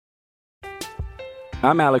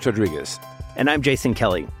I'm Alex Rodriguez. And I'm Jason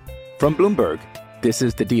Kelly. From Bloomberg, this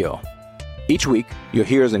is The Deal. Each week, you'll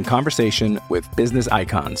hear us in conversation with business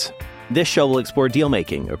icons. This show will explore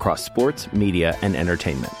deal-making across sports, media, and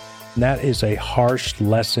entertainment. That is a harsh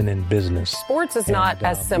lesson in business. Sports is not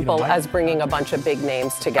as simple as bringing a bunch of big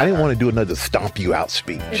names together. I didn't want to do another stomp you out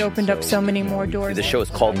speech. It opened up so many more doors. The show is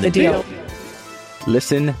called The Deal.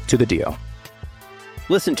 Listen to The Deal.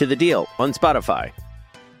 Listen to The Deal on Spotify.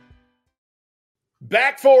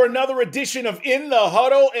 Back for another edition of In the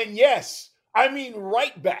Huddle, and yes, I mean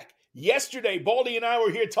right back. Yesterday, Baldy and I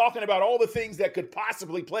were here talking about all the things that could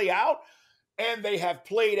possibly play out, and they have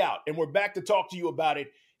played out, and we're back to talk to you about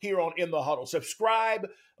it here on In the Huddle. Subscribe,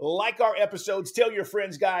 like our episodes, tell your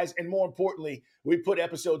friends, guys, and more importantly, we put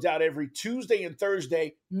episodes out every Tuesday and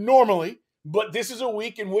Thursday normally, but this is a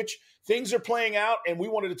week in which things are playing out, and we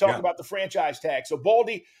wanted to talk about the franchise tag. So,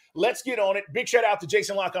 Baldy, let's get on it. Big shout out to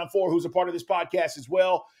Jason Lock-on-4, who's a part of this podcast as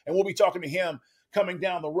well, and we'll be talking to him coming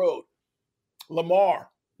down the road. Lamar,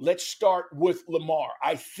 let's start with Lamar.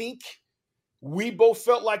 I think we both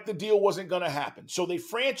felt like the deal wasn't going to happen. So they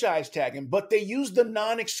franchise tag him, but they used the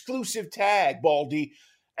non-exclusive tag, Baldy.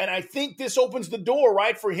 And I think this opens the door,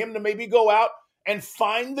 right, for him to maybe go out and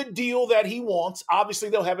find the deal that he wants. Obviously,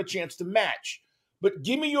 they'll have a chance to match. But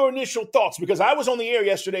give me your initial thoughts, because I was on the air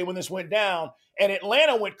yesterday when this went down, and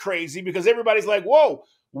Atlanta went crazy because everybody's like, whoa,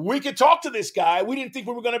 we could talk to this guy. We didn't think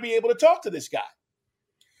we were going to be able to talk to this guy.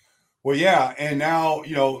 Well, yeah, and now,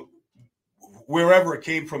 you know, wherever it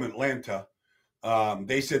came from, Atlanta,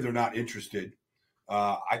 they said they're not interested.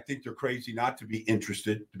 I think they're crazy not to be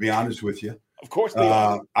interested, to be honest with you. Of course they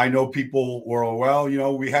are. I know people were, well, you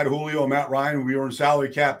know, we had Julio and Matt Ryan, and we were in salary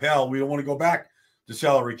cap hell. We don't want to go back to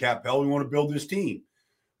salary cap hell. We want to build this team.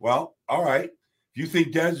 Well, all right. If you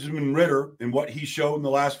think Desmond Ridder and what he showed in the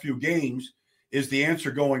last few games is the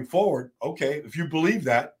answer going forward, okay, if you believe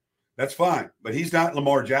that, that's fine. But he's not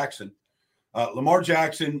Lamar Jackson. Lamar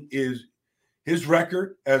Jackson is – his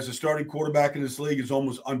record as a starting quarterback in this league is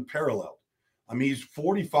almost unparalleled. I mean, he's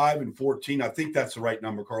 45-14. I think that's the right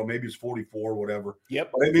number, Carl. Maybe it's 44 or whatever.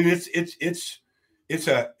 Yep. But I mean,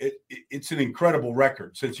 it's an incredible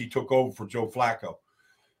record since he took over for Joe Flacco.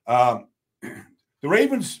 The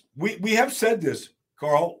Ravens, we have said this,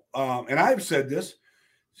 Carl, and I have said this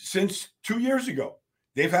since 2 years ago.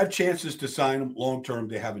 They've had chances to sign him long-term.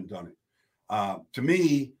 They haven't done it. To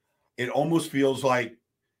me, it almost feels like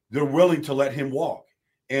they're willing to let him walk.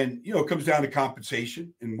 And, you know, it comes down to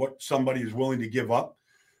compensation and what somebody is willing to give up.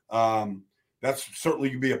 That's certainly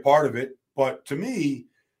going to be a part of it. But to me,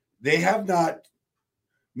 they have not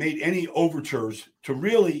made any overtures to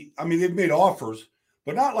really – I mean, they've made offers,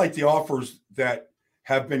 but not like the offers that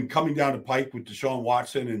have been coming down the pike with Deshaun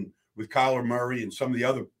Watson and with Kyler Murray and some of the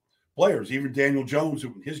other players, even Daniel Jones,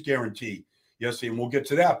 his guarantee yesterday, and we'll get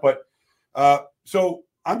to that. But so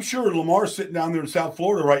I'm sure Lamar's sitting down there in South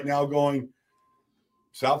Florida right now going,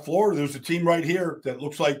 South Florida, there's a team right here that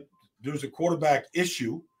looks like there's a quarterback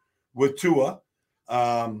issue with Tua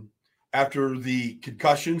after the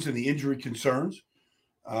concussions and the injury concerns.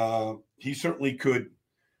 He certainly could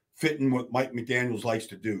fit in what Mike McDaniels likes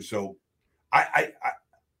to do. So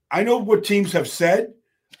I know what teams have said,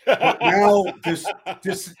 but now this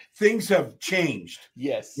things have changed.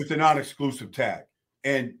 Yes, with the non-exclusive tag,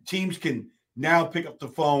 and teams can now pick up the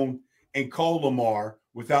phone and call Lamar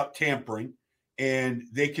without tampering, and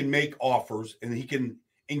they can make offers, and he can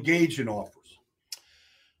engage in offers.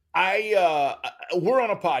 We're on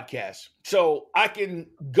a podcast, so I can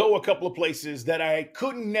go a couple of places that I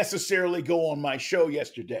couldn't necessarily go on my show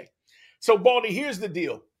yesterday. So, Baldy, here's the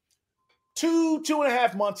deal.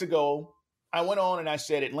 2.5 months ago, I went on and I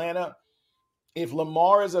said, Atlanta, if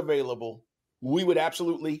Lamar is available, we would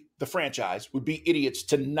absolutely, the franchise, would be idiots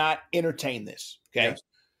to not entertain this, okay? Yes.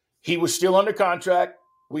 He was still under contract.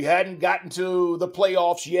 We hadn't gotten to the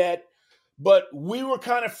playoffs yet, but we were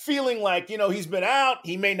kind of feeling like, you know, he's been out.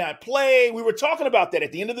 He may not play. We were talking about that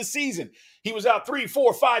at the end of the season. He was out 3,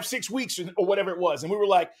 4, 5, 6 weeks or whatever it was. And we were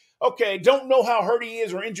like, okay, don't know how hurt he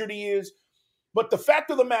is or injured he is. But the fact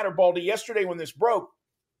of the matter, Baldy, yesterday when this broke,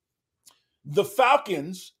 the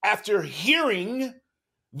Falcons, after hearing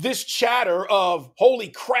this chatter of, holy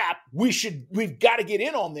crap, we've got to get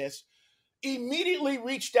in on this, immediately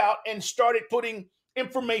reached out and started putting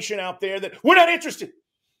information out there that we're not interested.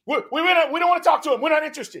 We don't want to talk to him. We're not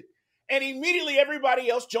interested. And immediately everybody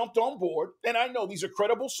else jumped on board. And I know these are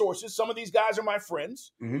credible sources. Some of these guys are my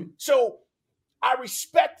friends. Mm-hmm. So I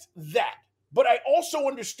respect that. But I also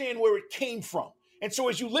understand where it came from. And so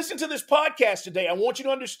as you listen to this podcast today, I want you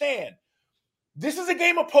to understand This is a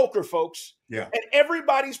game of poker, folks. Yeah. And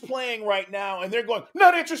everybody's playing right now, and they're going,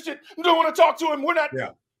 not interested, don't want to talk to him, we're not.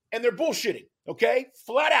 Yeah. And they're bullshitting, okay?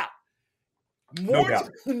 Flat out.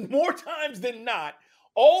 More times than not,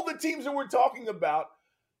 all the teams that we're talking about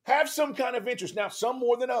have some kind of interest. Now, some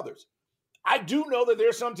more than others. I do know that there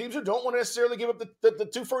are some teams who don't want to necessarily give up the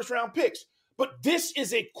 2 first-round picks. But this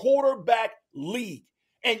is a quarterback league.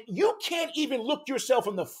 And you can't even look yourself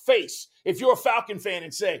in the face if you're a Falcon fan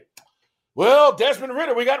and say, well, Desmond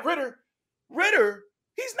Ridder, we got Ridder. Ridder,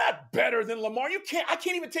 he's not better than Lamar. I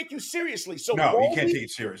can't even take you seriously. So no, you can't take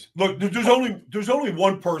it serious. Look, there's only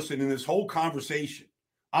one person in this whole conversation,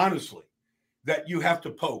 honestly, that you have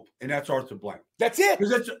to poke, and that's Arthur Blank. That's it.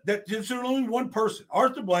 Because there's only one person.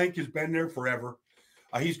 Arthur Blank has been there forever.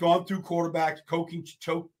 He's gone through quarterbacks,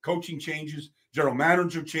 coaching changes, general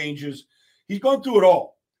manager changes. He's gone through it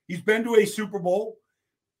all. He's been to a Super Bowl,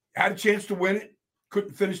 had a chance to win it,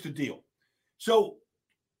 couldn't finish the deal. So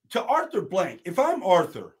to Arthur Blank, if I'm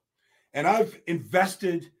Arthur and I've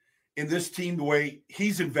invested in this team the way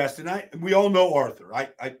he's invested, we all know Arthur.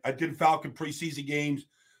 I did Falcon preseason games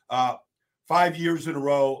 5 years in a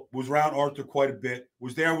row, was around Arthur quite a bit,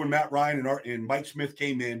 was there when Matt Ryan and Mike Smith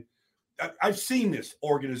came in. I've seen this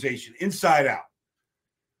organization inside out.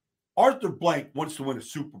 Arthur Blank wants to win a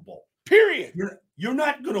Super Bowl. Period. You're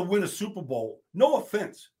not going to win a Super Bowl. No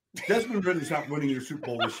offense. Desmond Ridder's not winning your Super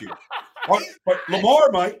Bowl this year. But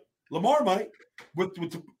Lamar might.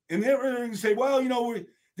 And they're going to say, well,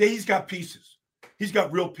 he's got pieces. He's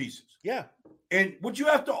got real pieces. Yeah. And what you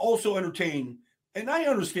have to also entertain, and I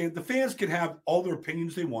understand the fans can have all their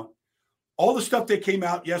opinions they want. All the stuff that came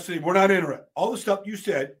out yesterday, we're not interested. All the stuff you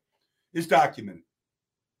said is documented.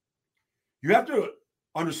 You have to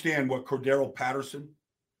understand what Cordero Patterson,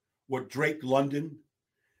 what Drake London,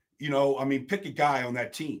 pick a guy on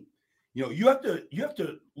that team. You have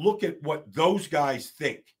to look at what those guys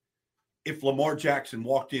think if Lamar Jackson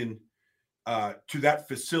walked in to that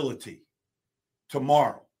facility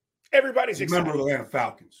tomorrow. Everybody's excited. Member of the Atlanta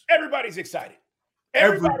Falcons. Everybody's excited.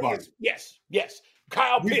 Everybody. Yes.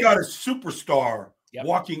 Kyle Pitts. We've got a superstar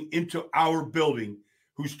walking into our building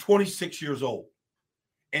who's 26 years old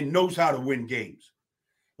and knows how to win games.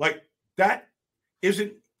 Like, that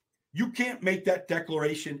isn't – you can't make that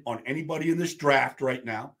declaration on anybody in this draft right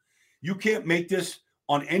now. You can't make this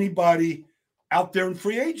on anybody out there in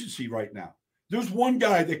free agency right now. There's one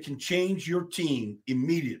guy that can change your team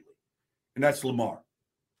immediately, and that's Lamar.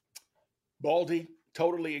 Baldy,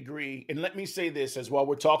 totally agree. And let me say this as well.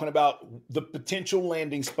 We're talking about the potential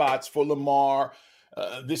landing spots for Lamar.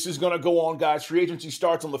 This is going to go on, guys. Free agency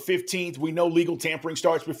starts on the 15th. We know legal tampering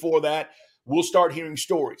starts before that. We'll start hearing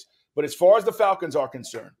stories. But as far as the Falcons are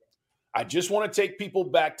concerned, I just want to take people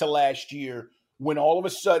back to last year when all of a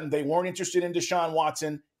sudden they weren't interested in Deshaun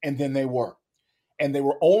Watson, and then they were. And they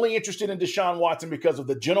were only interested in Deshaun Watson because of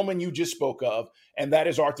the gentleman you just spoke of, and that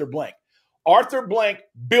is Arthur Blank. Arthur Blank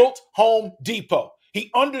built Home Depot. He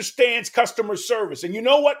understands customer service. And you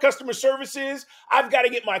know what customer service is? I've got to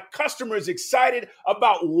get my customers excited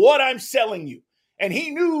about what I'm selling you. And he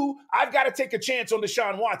knew I've got to take a chance on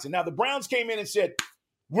Deshaun Watson. Now, the Browns came in and said,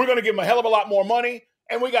 we're going to give him a hell of a lot more money.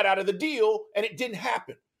 And we got out of the deal, and it didn't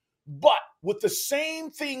happen. But with the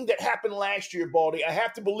same thing that happened last year, Baldy, I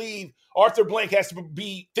have to believe Arthur Blank has to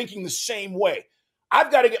be thinking the same way.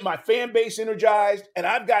 I've got to get my fan base energized, and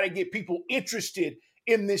I've got to get people interested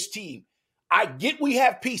in this team. I get we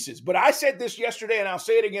have pieces, but I said this yesterday, and I'll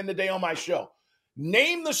say it again today on my show.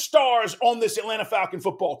 Name the stars on this Atlanta Falcon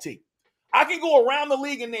football team. I can go around the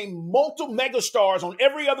league and name multiple megastars on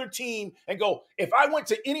every other team and go, if I went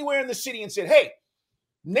to anywhere in the city and said, hey,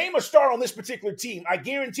 name a star on this particular team, I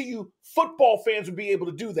guarantee you football fans would be able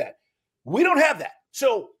to do that. We don't have that.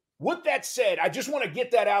 So with that said, I just want to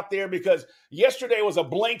get that out there because yesterday was a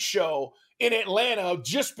blank show in Atlanta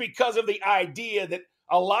just because of the idea that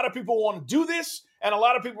a lot of people want to do this and a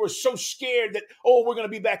lot of people are so scared that, we're going to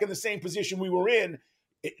be back in the same position we were in.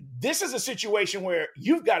 This is a situation where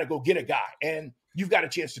you've got to go get a guy and you've got a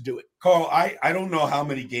chance to do it. Carl, I don't know how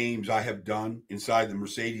many games I have done inside the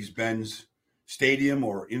Mercedes-Benz Stadium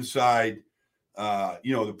or inside,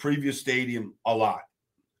 the previous stadium a lot.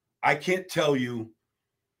 I can't tell you.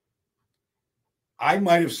 I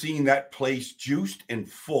might have seen that place juiced and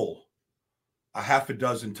full a half a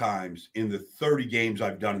dozen times in the 30 games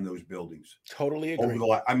I've done in those buildings. Totally agree.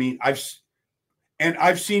 I've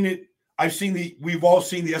seen it. We've all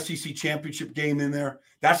seen the SEC championship game in there.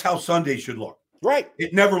 That's how Sunday should look. Right.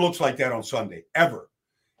 It never looks like that on Sunday, ever.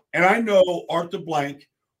 And I know Arthur Blank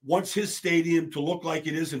wants his stadium to look like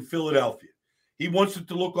it is in Philadelphia. He wants it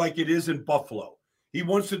to look like it is in Buffalo. He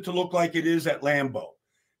wants it to look like it is at Lambeau.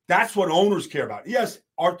 That's what owners care about. Yes,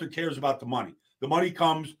 Arthur cares about the money. The money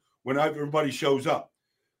comes when everybody shows up.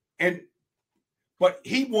 But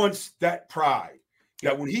he wants that pride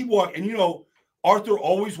that when he walks, and Arthur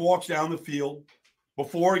always walks down the field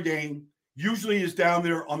before a game, usually is down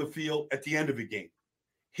there on the field at the end of a game.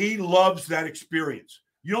 He loves that experience.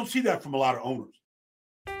 You don't see that from a lot of owners.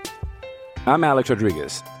 I'm Alex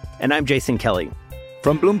Rodriguez. And I'm Jason Kelly.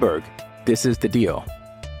 From Bloomberg, this is The Deal.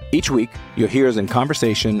 Each week, you'll hear us in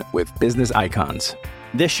conversation with business icons.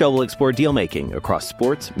 This show will explore deal-making across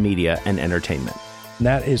sports, media, and entertainment.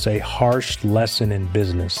 That is a harsh lesson in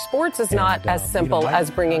business. Sports is not as simple as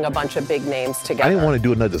bringing a bunch of big names together. I didn't want to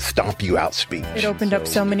do another stomp you out speech. It opened up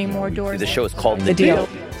so many more doors. The show is called The Deal.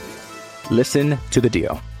 Listen to The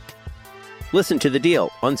Deal. Listen to The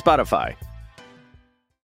Deal on Spotify.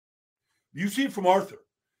 You see it from Arthur.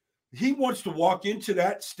 He wants to walk into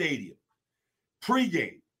that stadium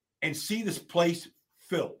pregame and see this place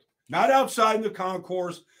filled. Not outside in the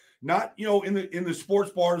concourse, not in the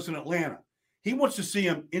sports bars in Atlanta. He wants to see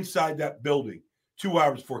him inside that building 2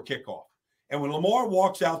 hours before kickoff. And when Lamar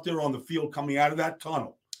walks out there on the field coming out of that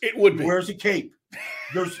tunnel, It would be. he wears a cape.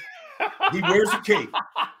 He wears a cape.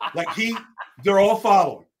 They're all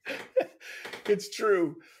following. It's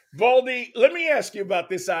true. Baldy, let me ask you about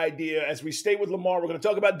this idea as we stay with Lamar. We're going to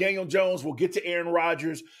talk about Daniel Jones. We'll get to Aaron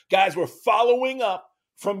Rodgers. Guys, we're following up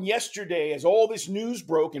from yesterday as all this news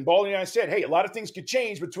broke. And Baldy and I said, hey, a lot of things could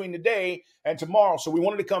change between today and tomorrow. So we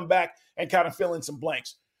wanted to come back and kind of fill in some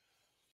blanks.